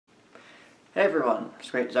Hey everyone,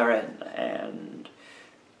 it's Great Zaren, and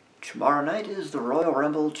tomorrow night is the Royal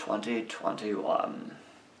Rumble 2021.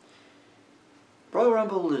 Royal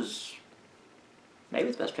Rumble is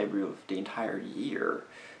maybe the best pay-per-view of the entire year.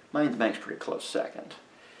 Money in the Bank's pretty close second.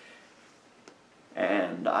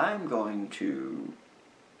 And I'm going to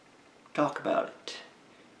talk about it,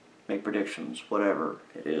 make predictions, whatever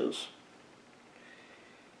it is.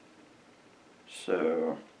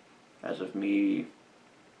 So, as of me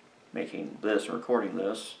making this and recording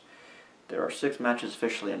this, there are 6 matches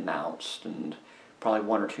officially announced, and probably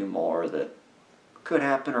 1 or 2 more that could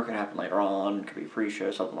happen or could happen later on, could be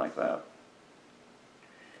pre-show, something like that.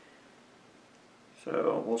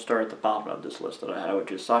 So we'll start at the bottom of this list that I have,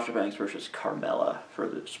 which is Sasha Banks versus Carmella for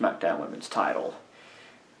the SmackDown Women's title.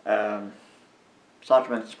 Sasha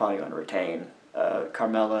Banks is probably going to retain.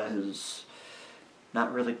 Carmella has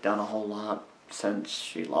not really done a whole lot since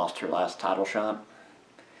she lost her last title shot.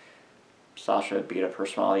 Sasha beat up her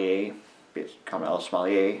Sommelier, beat Carmella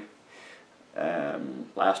Sommelier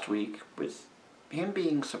last week with him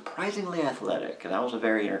being surprisingly athletic, and that was a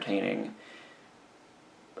very entertaining,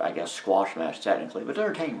 I guess, squash match technically, but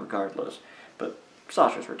entertaining regardless. But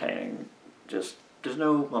Sasha's retaining. Just, there's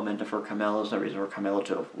no momentum for Carmella, there's no reason for Carmella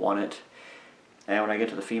to have won it. And when I get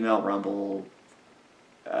to the female Rumble,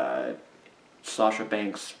 Sasha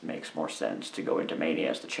Banks makes more sense to go into Mania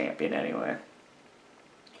as the champion anyway.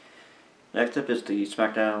 Next up is the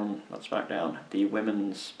the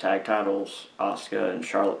women's tag titles. Asuka and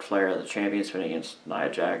Charlotte Flair are the champions, fighting against Nia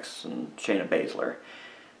Jax and Shayna Baszler.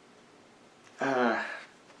 I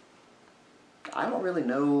don't really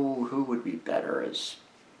know who would be better as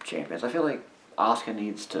champions. I feel like Asuka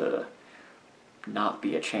needs to not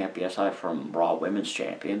be a champion aside from Raw Women's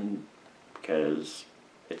Champion, because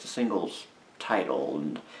it's a singles title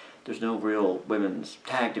and there's no real women's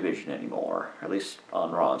tag division anymore, at least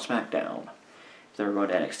on Raw and SmackDown. If they were going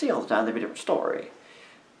to NXT all the time, that'd be a different story.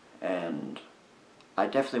 And I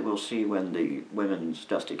definitely will see when the Women's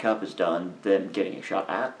Dusty Cup is done, them getting a shot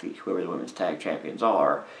at whoever the women's tag champions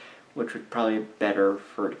are, which would probably be better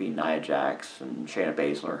for it to be Nia Jax and Shayna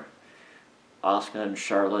Baszler. Asuka and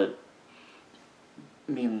Charlotte,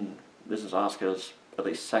 I mean, this is Asuka's at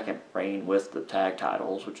least second reign with the tag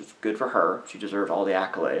titles, which is good for her. She deserves all the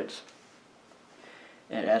accolades.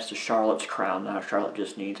 And as to Charlotte's crown, now Charlotte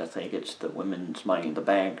just needs, I think it's the women's Money in the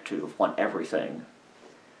Bank to have won everything.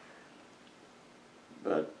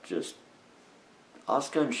 But just,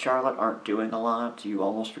 Asuka and Charlotte aren't doing a lot. You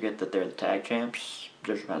almost forget that they're the tag champs,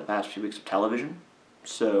 just from the past few weeks of television.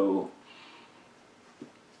 So,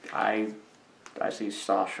 I see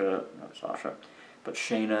but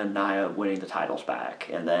Shayna and Nia winning the titles back,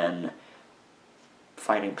 and then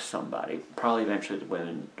fighting somebody. Probably eventually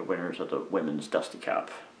the winners of the Women's Dusty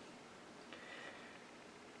Cup.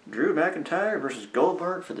 Drew McIntyre versus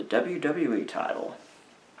Goldberg for the WWE title.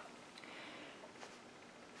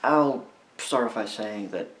 I'll start off by saying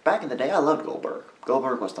that back in the day I loved Goldberg.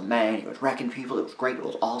 Goldberg was the man, he was wrecking people, it was great, it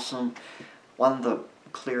was awesome. One of the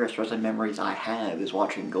clearest wrestling memories I have is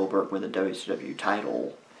watching Goldberg win the WCW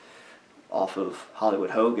title off of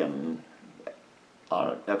Hollywood Hogan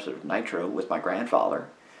on an episode of Nitro with my grandfather.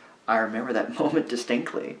 I remember that moment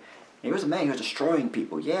distinctly. He was a man, he was destroying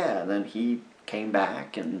people, yeah, and then he came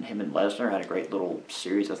back, and him and Lesnar had a great little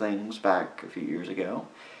series of things back a few years ago.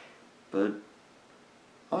 But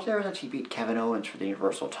also ever since he beat Kevin Owens for the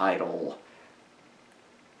Universal title,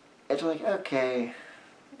 it's like, okay,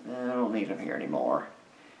 I don't need him here anymore.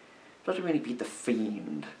 Especially when he beat The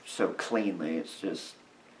Fiend so cleanly, it's just,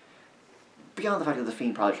 beyond the fact that The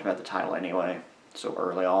Fiend probably should have had the title anyway, so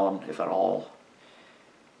early on, if at all.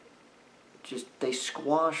 Just, they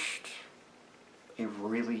squashed a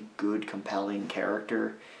really good, compelling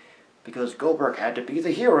character, because Goldberg had to be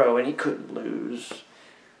the hero and he couldn't lose.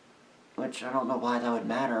 Which, I don't know why that would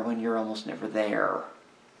matter when you're almost never there.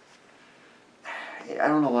 I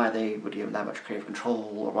don't know why they would give him that much creative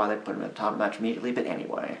control, or why they put him at the top of the match immediately, but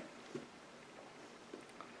anyway.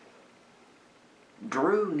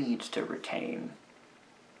 Drew needs to retain.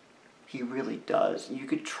 He really does. You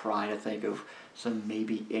could try to think of some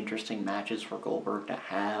maybe interesting matches for Goldberg to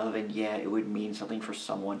have, and yeah, it would mean something for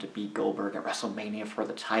someone to beat Goldberg at WrestleMania for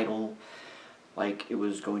the title, like it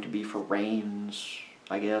was going to be for Reigns,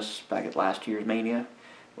 I guess, back at last year's Mania,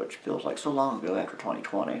 which feels like so long ago after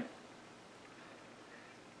 2020.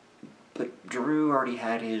 But Drew already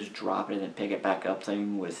had his drop it and pick it back up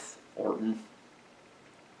thing with Orton.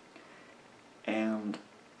 And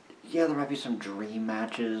yeah, there might be some dream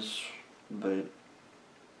matches, but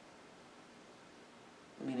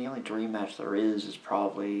I mean, the only dream match there is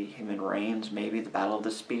probably him and Reigns, maybe the Battle of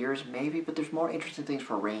the Spears, maybe, but there's more interesting things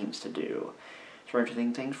for Reigns to do. There's more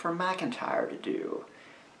interesting things for McIntyre to do.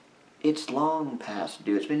 It's long past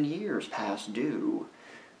due, it's been years past due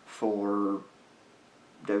for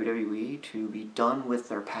WWE to be done with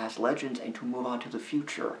their past legends and to move on to the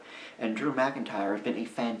future. And Drew McIntyre has been a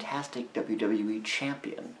fantastic WWE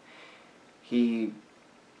champion. He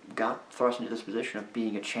got thrust into this position of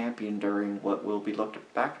being a champion during what will be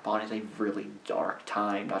looked back upon as a really dark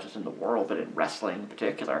time, not just in the world, but in wrestling in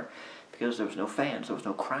particular, because there was no fans, there was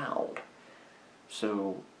no crowd.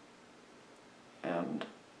 So, and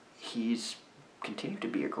he's continued to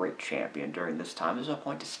be a great champion during this time. There's no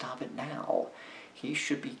point to stop it now. He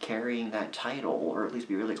should be carrying that title, or at least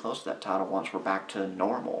be really close to that title once we're back to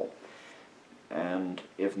normal. And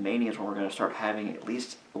if Mania is when we're going to start having at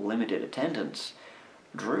least limited attendance,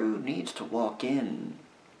 Drew needs to walk in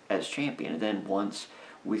as champion, and then once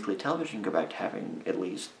weekly television go back to having at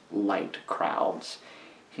least light crowds,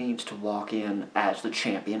 he needs to walk in as the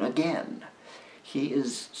champion again. He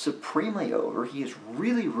is supremely over. He is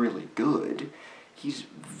really, really good. He's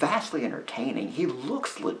vastly entertaining. He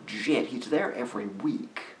looks legit. He's there every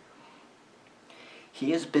week.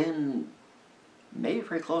 He has been maybe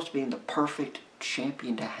very close to being the perfect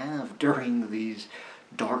champion to have during these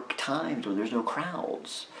dark times when there's no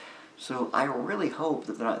crowds. So I really hope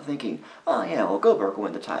that they're not thinking, oh yeah, well, Goldberg will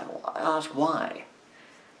win the title. I ask why.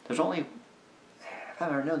 There's only, if I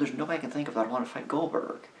ever know, there's nobody I can think of that would want to fight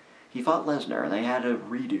Goldberg. He fought Lesnar and they had a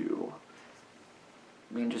redo.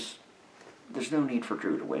 I mean, just, there's no need for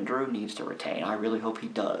Drew to win. Drew needs to retain. I really hope he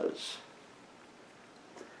does.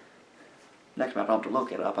 Next match, I'll have to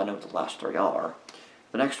look it up. I know what the last three are.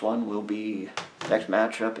 The next one will be, next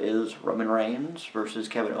matchup is Roman Reigns versus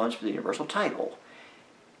Kevin Owens for the Universal title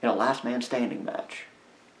in a last man standing match.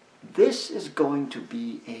 This is going to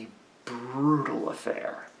be a brutal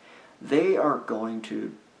affair. They are going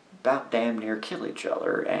to about damn near kill each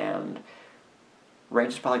other, and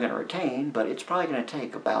Reigns is probably going to retain, but it's probably going to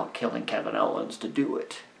take about killing Kevin Owens to do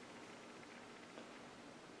it.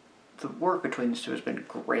 The work between these two has been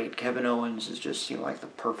great. Kevin Owens has just seemed like the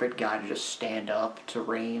perfect guy to just stand up to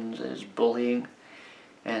Reigns and his bullying.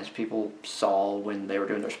 As people saw when they were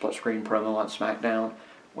doing their split screen promo on SmackDown,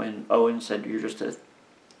 when Owens said you're just a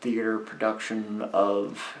theater production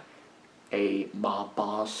of a mob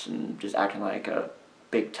boss and just acting like a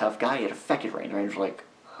big tough guy, it affected Reigns. Reigns was like,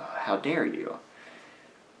 how dare you?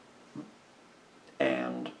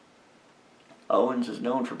 And Owens is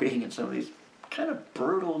known for being in some of these kind of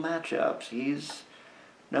brutal matchups. He's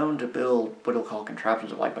known to build what he'll call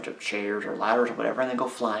contraptions of like a bunch of chairs or ladders or whatever and then go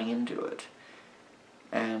flying into it.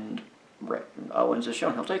 And Owens has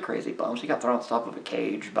shown he'll take crazy bumps. He got thrown off the top of a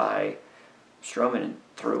cage by Strowman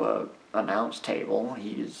through a announce table.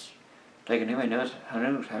 He's taken who knows how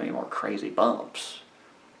many more crazy bumps.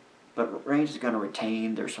 But Reigns is going to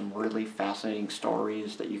retain. There's some really fascinating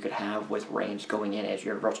stories that you could have with Reigns going in as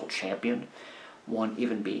Universal Champion. One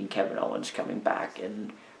even being Kevin Owens coming back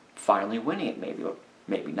and finally winning it,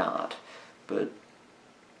 maybe not. But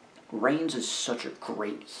Reigns is such a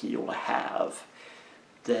great heel to have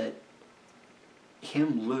that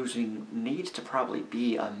him losing needs to probably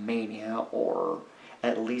be a Mania or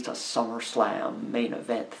at least a SummerSlam main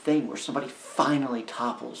event thing where somebody finally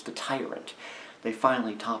topples the tyrant. They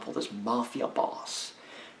finally topple this mafia boss.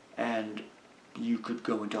 And you could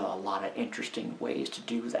go into a lot of interesting ways to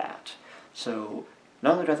do that. So,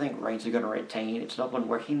 not only do I think Reigns is going to retain, it's another one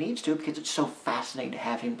where he needs to because it's so fascinating to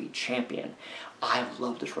have him be champion. I've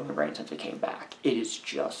loved this Roman Reigns since he came back. It is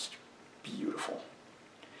just beautiful.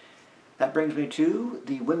 That brings me to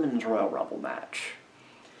the Women's Royal Rumble match.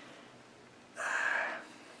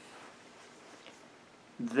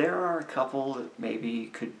 There are a couple that maybe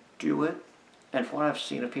could do it, and from what I've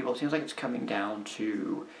seen of people, it seems like it's coming down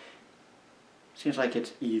to, seems like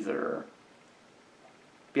it's either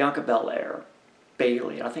Bianca Belair,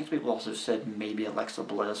 Bayley, and I think people also said maybe Alexa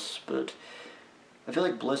Bliss, but I feel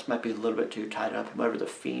like Bliss might be a little bit too tied up in whatever The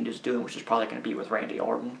Fiend is doing, which is probably going to be with Randy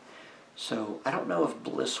Orton. So I don't know if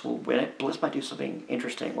Bliss will win it. Bliss might do something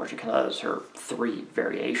interesting where she kind of does her 3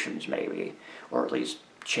 variations maybe, or at least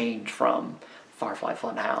change from Firefly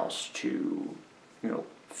Funhouse to,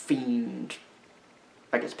 Fiend,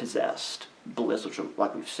 I guess, possessed Bliss, which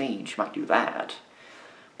like we've seen, she might do that.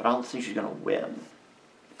 But I don't think she's going to win.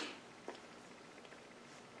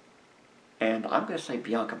 And I'm going to say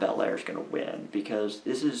Bianca Belair is going to win because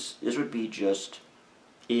this would be just,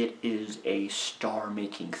 it is a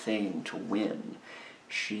star-making thing to win.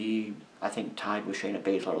 She, I think, tied with Shayna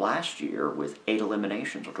Baszler last year with 8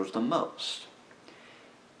 eliminations, which was the most.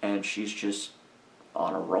 And she's just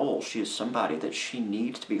on a roll. She is somebody that she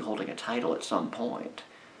needs to be holding a title at some point.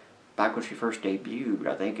 Back when she first debuted,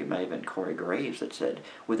 I think it may have been Corey Graves that said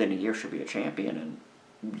within a year she'll be a champion,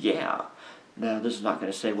 and yeah. Now, this is not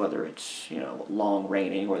going to say whether it's, long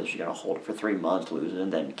reigning, whether she's going to hold it for 3 months, lose it,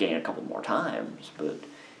 and then gain a couple more times, but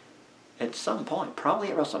at some point, probably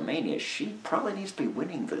at WrestleMania, she probably needs to be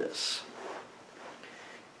winning this.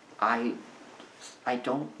 I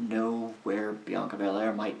don't know where Bianca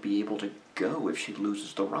Belair might be able to go if she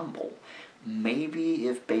loses the Rumble. Maybe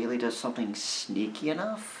if Bayley does something sneaky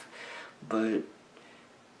enough, but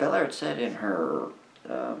Belair had said in her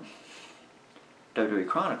WWE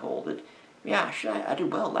Chronicle that, yeah, I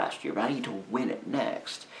did well last year, but I need to win it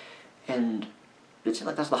next. And it seems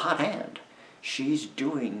like that's the hot hand. She's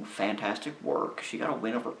doing fantastic work. She got a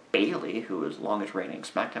win over Bayley, who is longest reigning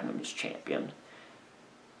SmackDown Women's Champion.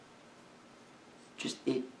 Just,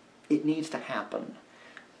 it needs to happen.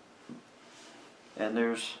 And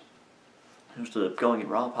there's the Going in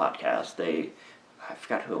Raw podcast. I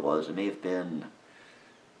forgot who it was. It may have been,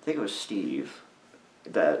 I think it was Steve,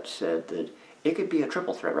 that said that it could be a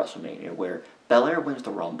triple threat WrestleMania where Belair wins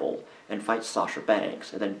the Rumble and fights Sasha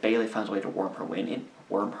Banks, and then Bayley finds a way to worm her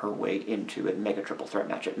way into it and make a triple threat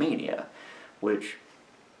match at Mania, which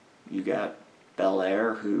you got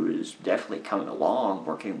Belair, who is definitely coming along,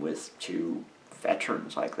 working with 2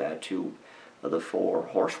 veterans like that, 2 of the 4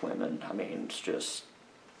 horsewomen. I mean, it's just,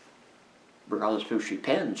 regardless of who she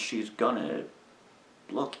pins, she's gonna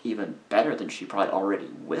look even better than she probably already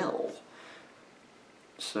will.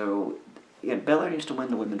 So, again, Belair needs to win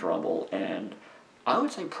the Women's Rumble, and I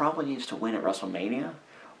would say probably needs to win at WrestleMania,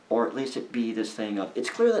 or at least it be this thing of, it's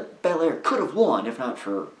clear that Belair could have won, if not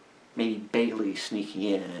for maybe Bayley sneaking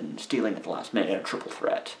in and stealing at the last minute in a triple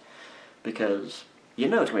threat. Because it's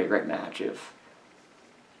going to be a great match if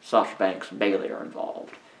Sasha Banks and Bayley are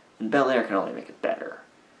involved. And Belair can only make it better.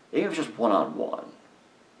 Even if it's just one-on-one.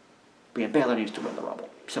 But Belair needs to win the Rumble,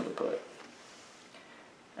 simply put.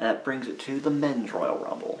 And that brings it to the Men's Royal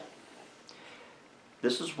Rumble.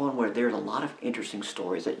 This is one where there's a lot of interesting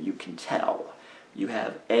stories that you can tell. You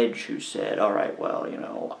have Edge, who said, alright,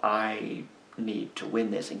 well, I need to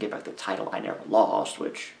win this and get back the title I never lost,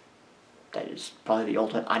 which that is probably the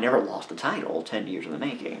ultimate, I never lost the title, 10 years in the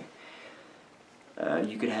making.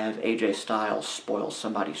 You could have AJ Styles spoil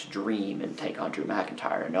somebody's dream and take on Drew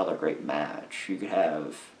McIntyre, another great match. You could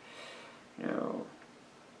have,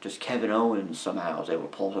 just Kevin Owens somehow is able to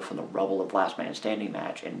pull himself from the rubble of Last Man Standing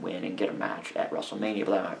match and win and get a match at WrestleMania,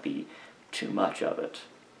 but that might be too much of it.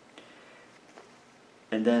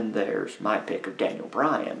 And then there's my pick of Daniel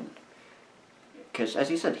Bryan, because as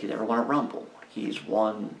he said, he's never won a Rumble. He's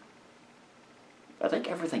won, I think,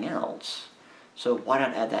 everything else. So why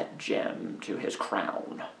not add that gem to his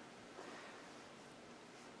crown?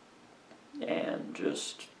 And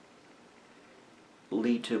just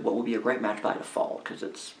lead to what will be a great match by default, because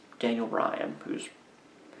it's Daniel Bryan, who's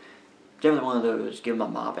definitely one of those, give him a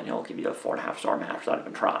mop and he'll give you a 4.5-star match without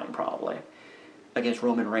even trying, probably, against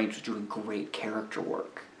Roman Reigns, who's doing great character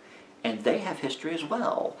work. And they have history as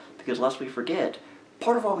well, because lest we forget,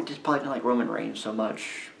 part of why we just probably didn't like Roman Reigns so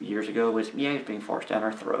much years ago was, he's being forced down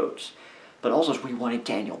our throats, but also is we wanted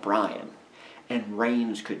Daniel Bryan. And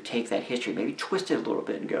Reigns could take that history, maybe twist it a little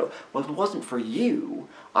bit and go, well, if it wasn't for you,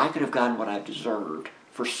 I could have gotten what I've deserved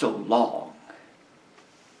for so long.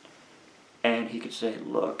 And he could say,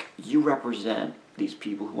 look, you represent these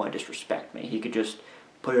people who want to disrespect me. He could just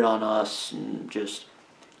put it on us and just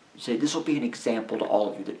say, this will be an example to all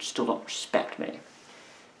of you that still don't respect me.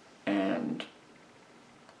 And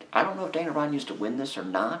I don't know if Daniel Bryan needs to win this or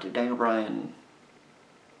not. If Daniel Bryan,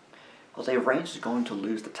 I'll say if Reigns is going to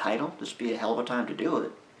lose the title, this would be a hell of a time to do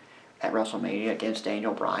it. At WrestleMania against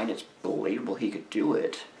Daniel Bryan, it's believable he could do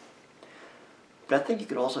it. But I think you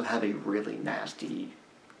could also have a really nasty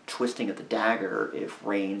twisting of the dagger if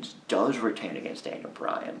Reigns does retain against Daniel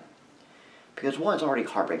Bryan. Because one, it's already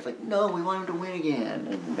heartbreaking. It's like, no, we want him to win again.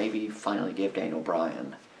 And maybe finally give Daniel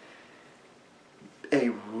Bryan a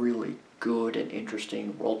really good and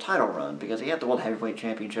interesting world title run. Because he had the World Heavyweight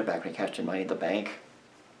Championship back when he cashed in Money in the Bank.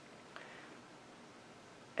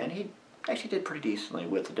 And he actually did pretty decently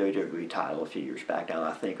with the WWE title a few years back, now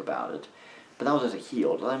that I think about it. But that was as a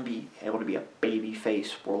heel. To let him be able to be a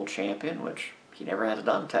babyface world champion, which he never has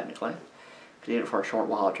done, technically. He did it for a short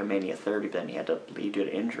while after Mania 30, but then he had to leave due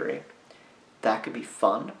to injury. That could be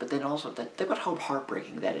fun, but then also, think about how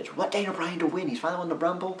heartbreaking that is. We want Daniel Bryan to win. He's finally won the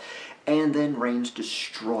Rumble, and then Reigns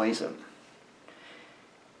destroys him.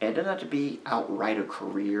 And it doesn't have to be outright a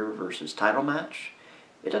career versus title match.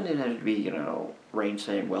 It doesn't even have to be, Reigns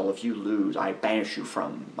saying, well, if you lose, I banish you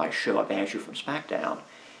from my show, I banish you from SmackDown.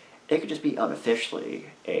 it could just be unofficially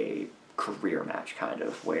a career match, kind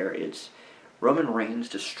of, where it's Roman Reigns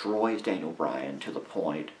destroys Daniel Bryan to the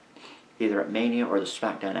point, either at Mania or the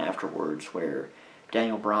SmackDown afterwards, where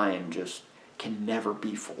Daniel Bryan just can never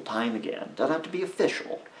be full-time again. Doesn't have to be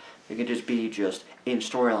official. It could just be just in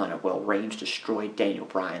storyline of, well, Reigns destroyed Daniel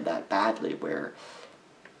Bryan that badly, where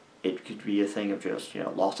it could be a thing of just,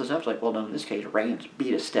 lost his steps. Like, well, no, in this case, Reigns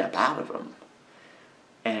beat a step out of him.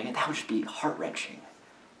 And again, that would just be heart-wrenching.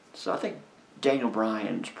 So I think Daniel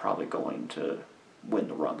Bryan's probably going to win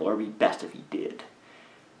the Rumble, or it'd be best if he did.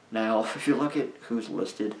 Now, if you look at who's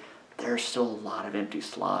listed, there's still a lot of empty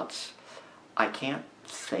slots. I can't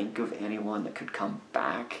think of anyone that could come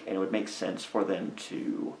back, and it would make sense for them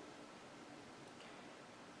to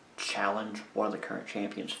challenge one of the current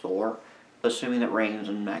champions for, assuming that Reigns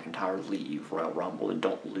and McIntyre leave Royal Rumble and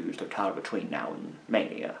don't lose their title between now and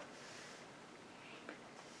Mania.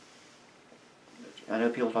 I know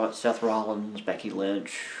people talk about Seth Rollins, Becky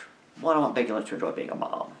Lynch. Well, I don't want Becky Lynch to enjoy being a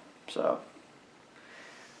mom, so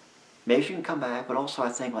maybe she can come back, but also I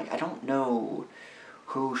think, I don't know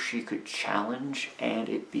who she could challenge, and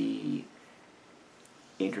it'd be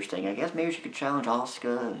interesting. I guess maybe she could challenge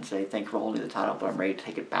Asuka and say, thank you for holding the title, but I'm ready to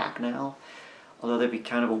take it back now. Although that'd be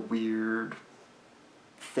kind of a weird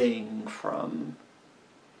thing from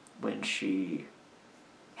when she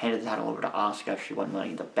handed the title over to Asuka after she won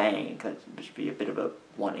Money in the Bank. That would be a bit of a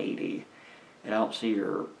 180. And I don't see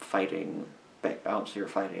her fighting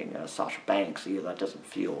Sasha Banks either. That doesn't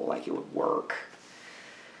feel like it would work.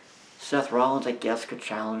 Seth Rollins, I guess, could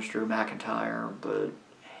challenge Drew McIntyre, but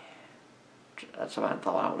that's what I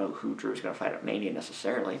thought. I don't know who Drew's going to fight at Mania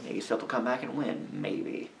necessarily. Maybe Seth will come back and win.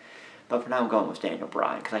 Maybe. But for now, I'm going with Daniel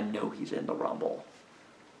Bryan, because I know he's in the Rumble.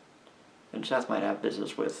 And Seth might have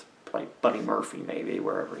business with, Buddy Murphy, maybe,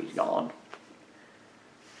 wherever he's gone.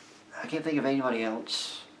 I can't think of anybody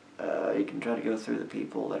else. You can try to go through the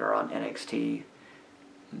people that are on NXT.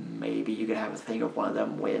 Maybe you could have a thing of one of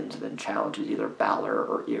them wins and then challenges either Balor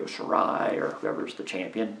or Io Shirai or whoever's the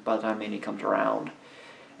champion by the time Mania comes around.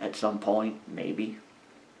 At some point, maybe.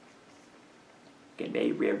 Again,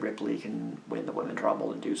 maybe Rhea Ripley can win the Women's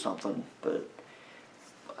Rumble and do something. But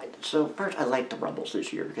so first, I like the Rumbles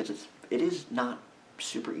this year because it is not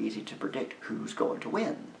super easy to predict who's going to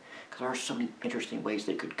win, because there are so many interesting ways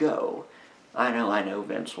they could go. I know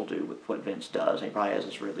Vince will do what Vince does, and he probably has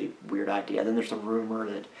this really weird idea. Then there's the rumor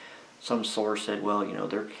that some source said, well,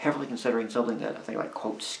 they're heavily considering something that I think,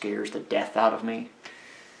 quote, scares the death out of me.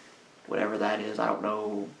 Whatever that is, I don't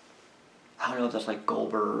know if that's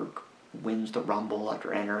Goldberg wins the Rumble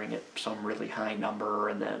after entering at some really high number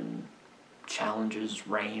and then challenges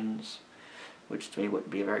Reigns, which to me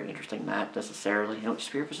wouldn't be a very interesting match necessarily.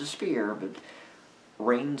 Spear versus spear, but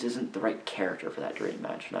Reigns isn't the right character for that dream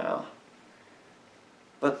match now.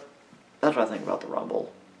 But that's what I think about the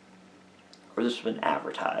Rumble. Or this has been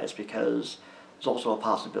advertised, because there's also a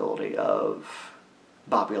possibility of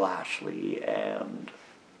Bobby Lashley and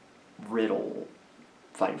Riddle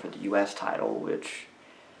fighting for the U.S. title, which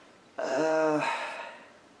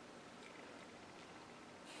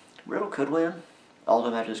Riddle could win. All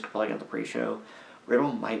the matches could play on the pre-show.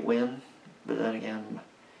 Riddle might win, but then again,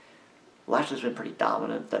 Lashley's been pretty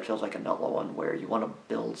dominant. That feels like another one where you want to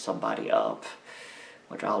build somebody up,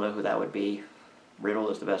 which I don't know who that would be. Riddle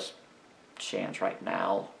is the best chance right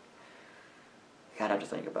now. I'd have to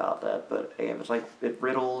think about that, but again, it's if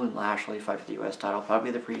Riddle and Lashley fight for the U.S. title,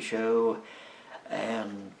 probably the pre-show,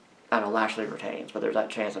 and I know Lashley retains, but there's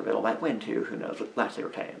that chance that Riddle might win too. Who knows? But Lashley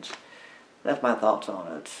retains. That's my thoughts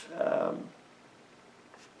on it.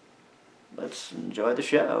 Let's enjoy the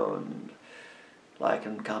show, and like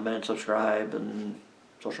and comment and subscribe and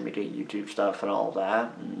social media, YouTube stuff and all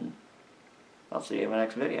that, and I'll see you in my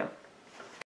next video.